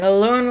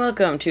Hello and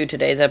welcome to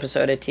today's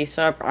episode of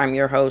TSARP. I'm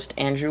your host,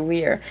 Andrew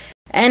Weir.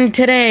 And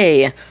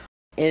today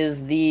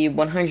is the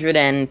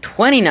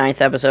 129th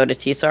episode of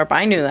TSARP.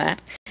 I knew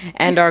that.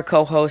 And our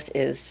co-host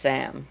is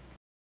Sam.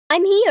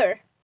 I'm here.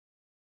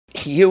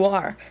 You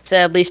are.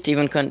 Sadly,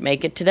 Steven couldn't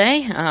make it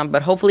today,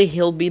 but hopefully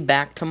he'll be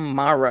back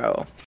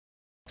tomorrow.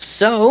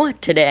 So,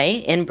 today,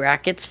 in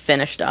brackets,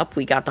 finished up.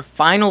 We got the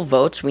final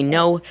votes. We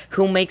know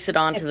who makes it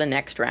on to the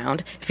next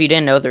round. If you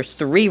didn't know, there's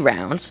 3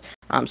 rounds.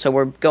 So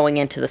we're going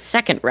into the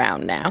second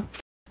round now.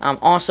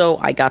 Also,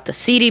 I got the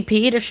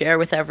CDP to share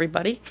with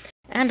everybody.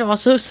 And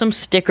also some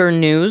sticker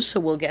news, so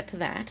we'll get to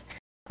that.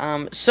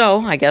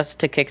 So, I guess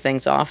to kick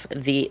things off,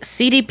 the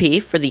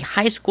CDP for the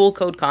High School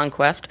Code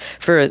Conquest.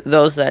 For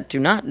those that do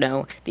not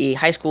know, the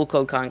High School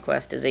Code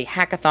Conquest is a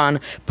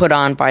hackathon put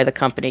on by the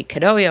company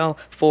Kidoyo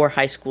for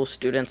high school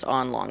students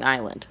on Long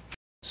Island.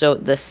 So,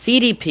 the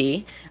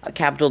CDP, a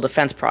Capital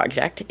Defense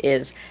Project,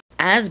 is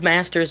as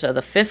masters of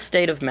the fifth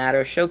state of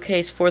matter,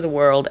 showcase for the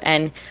world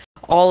and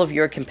all of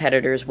your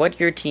competitors what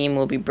your team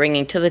will be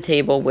bringing to the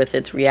table with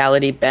its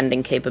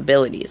reality-bending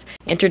capabilities.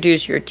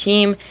 Introduce your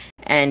team,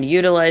 and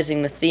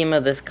utilizing the theme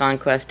of this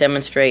conquest,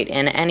 demonstrate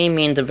in any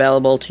means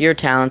available to your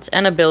talents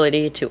and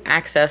ability to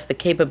access the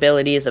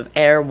capabilities of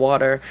air,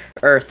 water,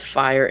 earth,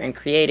 fire, and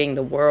creating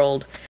the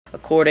world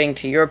according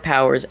to your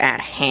powers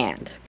at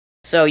hand.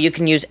 So you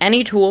can use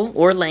any tool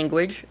or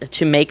language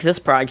to make this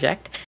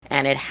project,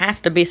 and it has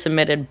to be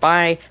submitted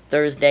by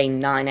Thursday,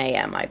 9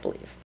 a.m., I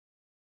believe.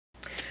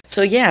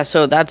 So yeah,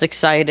 so that's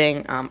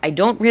exciting. I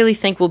don't really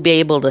think we'll be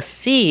able to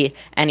see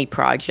any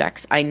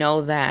projects. I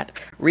know that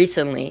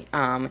recently,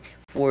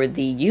 for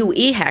the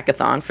UE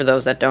hackathon, for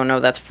those that don't know,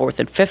 that's 4th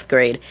and 5th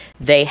grade,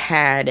 they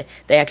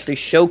actually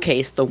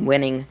showcased the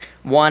winning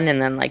one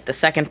and then like the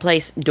second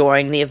place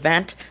during the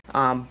event.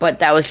 But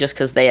that was just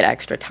because they had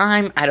extra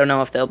time. I don't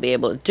know if they'll be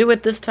able to do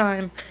it this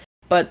time,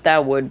 but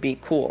that would be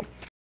cool.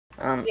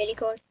 Really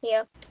cool,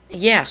 yeah.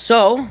 Yeah,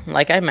 so,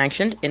 like I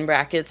mentioned, In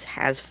Brackets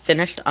has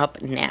finished up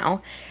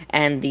now,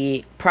 and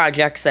the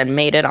projects that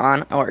made it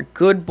on are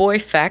Good Boy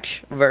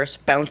Fetch versus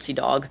Bouncy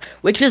Dog,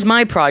 which is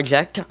my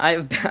project. I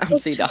have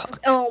Bouncy Dog.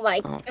 Oh my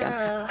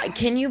God.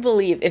 Can you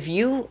believe, if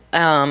you,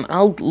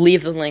 I'll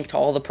leave the link to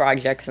all the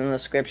projects in the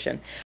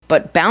description,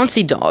 but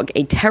Bouncy Dog,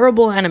 a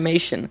terrible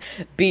animation,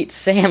 beat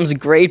Sam's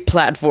great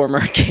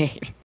platformer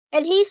game.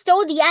 And he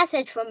stole the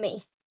asset from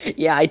me.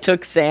 Yeah, I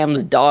took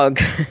Sam's dog.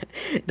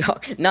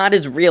 Not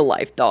his real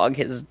life dog,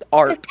 his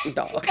art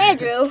dog.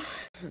 Andrew.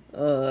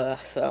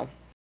 So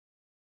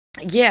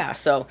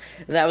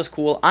that was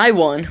cool. I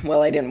won.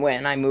 Well, I didn't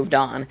win. I moved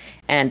on.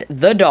 And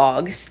the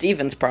dog,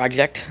 Steven's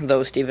project,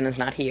 though Steven is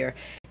not here,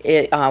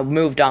 it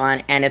moved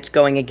on, and it's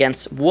going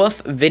against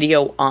Woof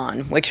Video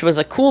On, which was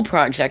a cool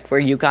project where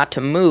you got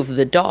to move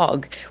the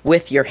dog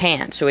with your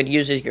hand. So it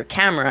uses your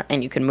camera,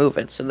 and you can move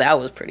it. So that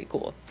was pretty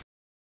cool.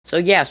 So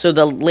yeah, so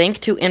the link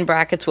to In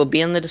Brackets will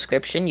be in the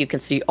description. You can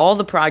see all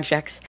the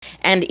projects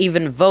and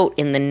even vote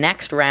in the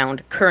next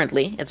round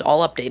currently. It's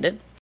all updated.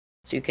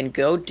 So you can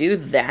go do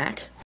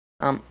that.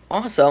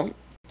 Also,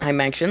 I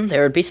mentioned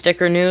there would be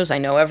sticker news. I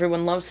know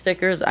everyone loves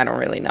stickers. I don't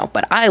really know,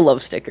 but I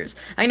love stickers.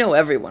 I know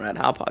everyone at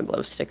Hauppauge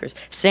loves stickers.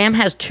 Sam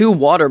has 2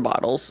 water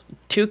bottles,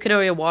 2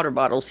 Kidoyo water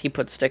bottles he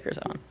puts stickers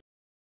on.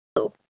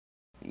 Oh.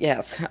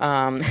 Yes.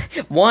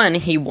 One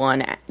he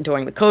won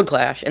during the Code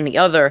Clash, and the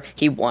other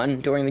he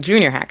won during the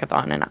Junior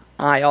Hackathon, and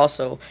I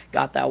also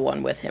got that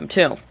one with him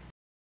too.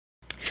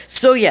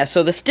 So yeah,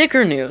 so the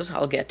sticker news,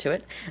 I'll get to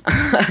it,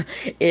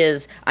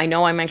 is I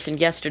know I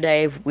mentioned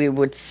yesterday we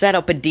would set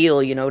up a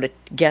deal, to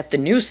get the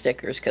new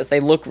stickers because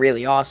they look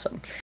really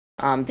awesome.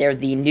 They're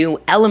the new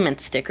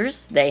element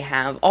stickers. They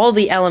have all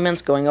the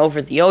elements going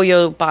over the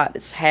Oyo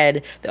bot's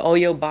head. The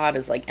Oyo bot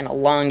is like in a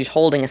lunge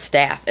holding a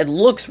staff. It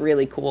looks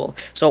really cool.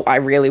 So I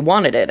really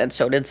wanted it, and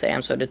so did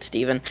Sam, so did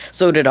Steven,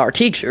 so did our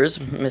teachers,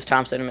 Ms.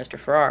 Thompson and Mr.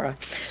 Ferrara.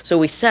 So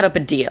we set up a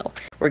deal.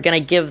 We're going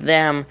to give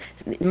them,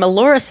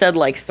 Melora said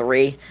like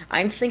 3.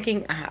 I'm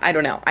thinking, I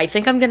don't know. I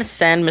think I'm going to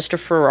send Mr.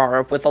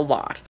 Ferrara with a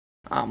lot.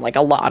 Like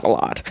a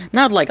lot.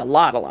 Not like a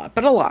lot,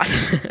 but a lot.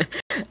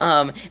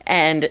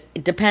 And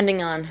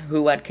depending on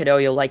who at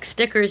Kidoyo likes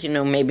stickers,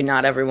 maybe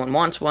not everyone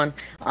wants one,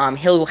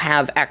 he'll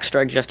have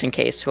extra just in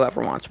case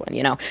whoever wants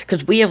one,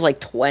 because we have like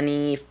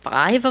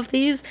 25 of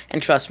these,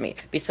 and trust me,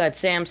 besides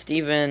Sam,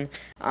 Steven,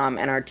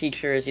 and our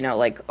teachers,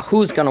 like,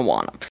 who's gonna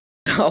want them?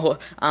 So,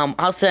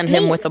 I'll send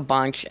him with a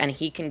bunch, and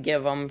he can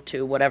give them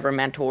to whatever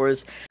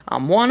mentors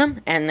want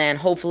them, and then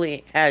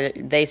hopefully,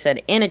 they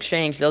said, in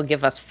exchange, they'll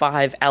give us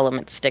 5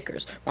 element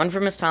stickers. 1 for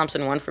Miss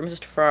Thompson, 1 for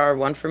Mr. Farrar,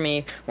 1 for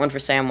me, 1 for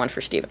Sam, 1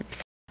 for Steven.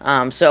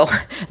 So,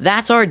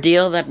 that's our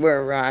deal that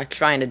we're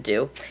trying to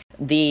do.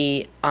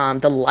 The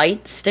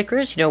light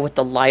stickers, with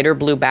the lighter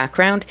blue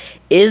background,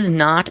 is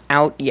not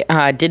out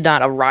yet, did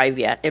not arrive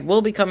yet. It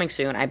will be coming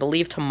soon, I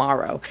believe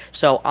tomorrow.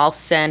 So, I'll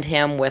send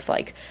him with,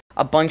 like,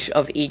 a bunch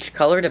of each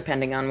color,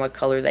 depending on what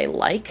color they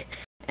like.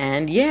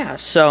 And yeah,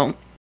 so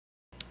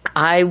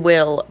I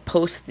will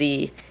post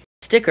the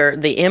sticker,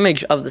 the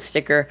image of the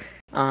sticker.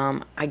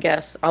 I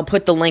guess I'll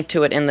put the link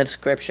to it in the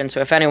description,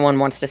 so if anyone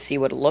wants to see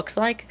what it looks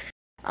like.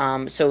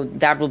 So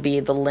that will be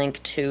the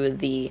link to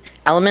the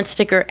Element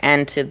sticker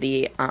and to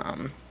the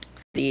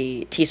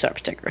TSARP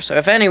sticker. So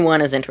if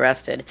anyone is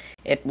interested,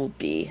 it will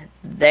be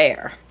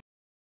there.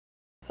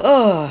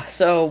 Oh,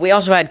 so we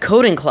also had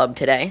coding club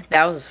today.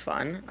 That was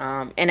fun.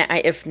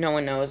 If no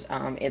one knows,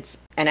 it's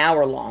an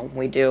hour long.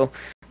 We do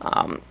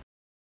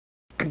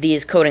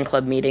these coding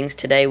club meetings.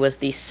 Today was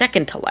the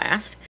second to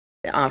last.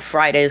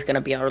 Friday is going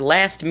to be our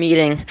last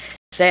meeting.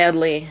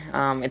 Sadly,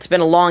 it's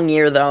been a long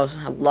year though,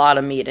 a lot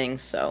of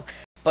meetings.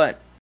 But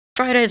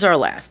Friday's our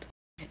last.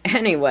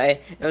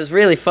 Anyway, it was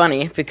really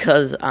funny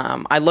because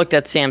I looked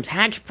at Sam's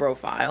Hatch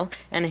profile,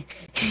 and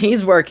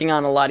he's working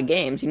on a lot of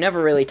games. You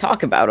never really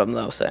talk about him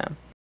though, Sam.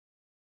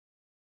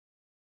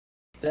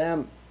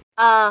 Sam.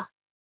 I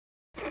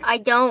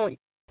don't,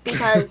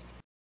 because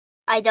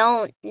I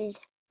don't,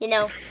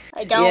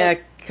 I don't. Yeah,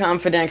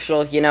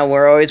 confidential.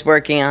 We're always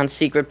working on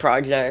secret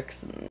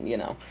projects.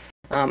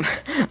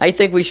 I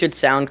think we should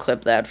sound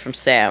clip that from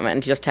Sam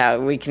and just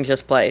have we can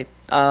just play.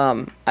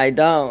 I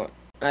don't.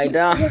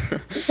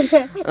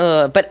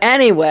 But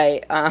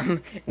anyway,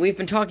 we've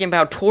been talking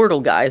about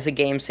Tortle Guys, a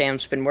game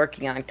Sam's been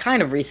working on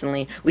kind of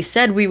recently. We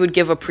said we would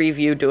give a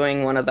preview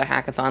during one of the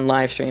hackathon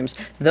live streams,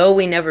 though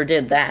we never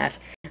did that.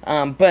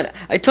 But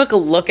I took a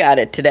look at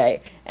it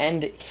today,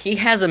 and he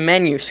has a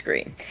menu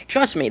screen.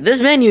 Trust me, this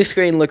menu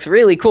screen looks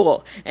really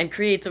cool and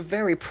creates a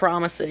very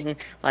promising,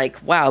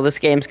 wow, this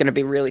game's going to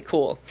be really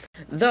cool.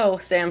 Though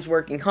Sam's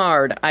working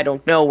hard, I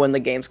don't know when the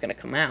game's going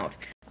to come out.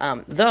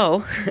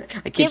 Though,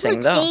 I keep saying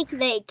though. Give or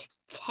take,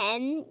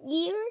 10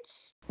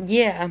 years?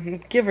 Yeah,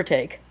 give or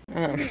take.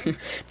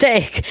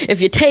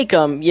 If you take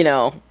them,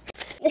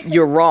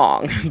 you're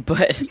wrong.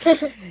 But,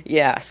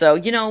 yeah, so,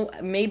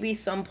 maybe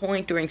some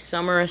point during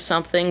summer or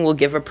something we'll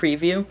give a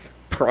preview.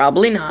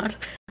 Probably not.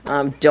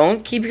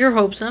 Don't keep your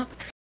hopes up.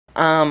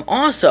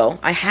 Also,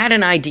 I had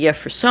an idea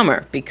for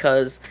summer,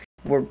 because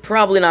we're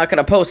probably not going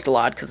to post a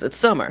lot because it's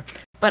summer.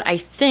 But I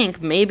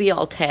think maybe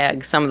I'll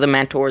tag some of the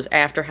mentors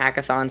after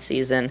hackathon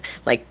season,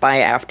 by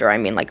after, I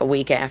mean a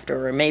week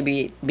after, or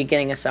maybe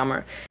beginning of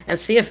summer, and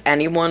see if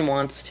anyone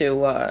wants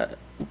to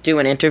do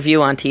an interview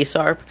on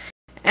TSARP.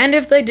 And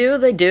if they do,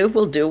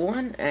 we'll do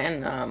one,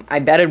 and I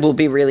bet it will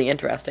be really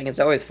interesting. It's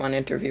always fun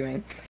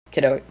interviewing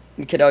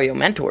Kidoyo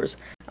mentors.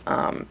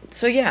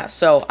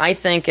 So I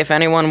think if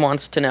anyone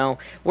wants to know,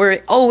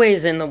 we're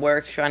always in the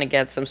works trying to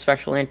get some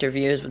special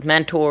interviews with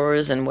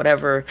mentors and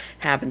whatever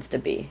happens to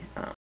be.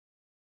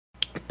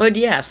 But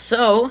yeah,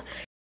 so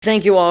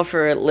thank you all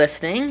for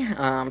listening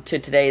to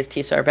today's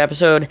TSARP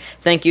episode.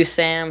 Thank you,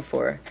 Sam,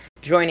 for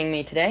joining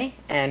me today.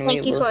 And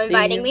Thank you for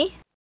inviting me.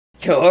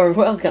 You're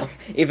welcome,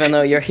 even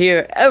though you're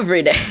here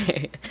every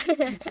day.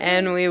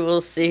 And we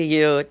will see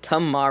you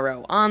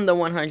tomorrow on the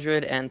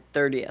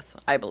 130th,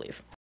 I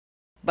believe.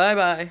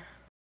 Bye-bye.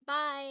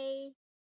 Bye.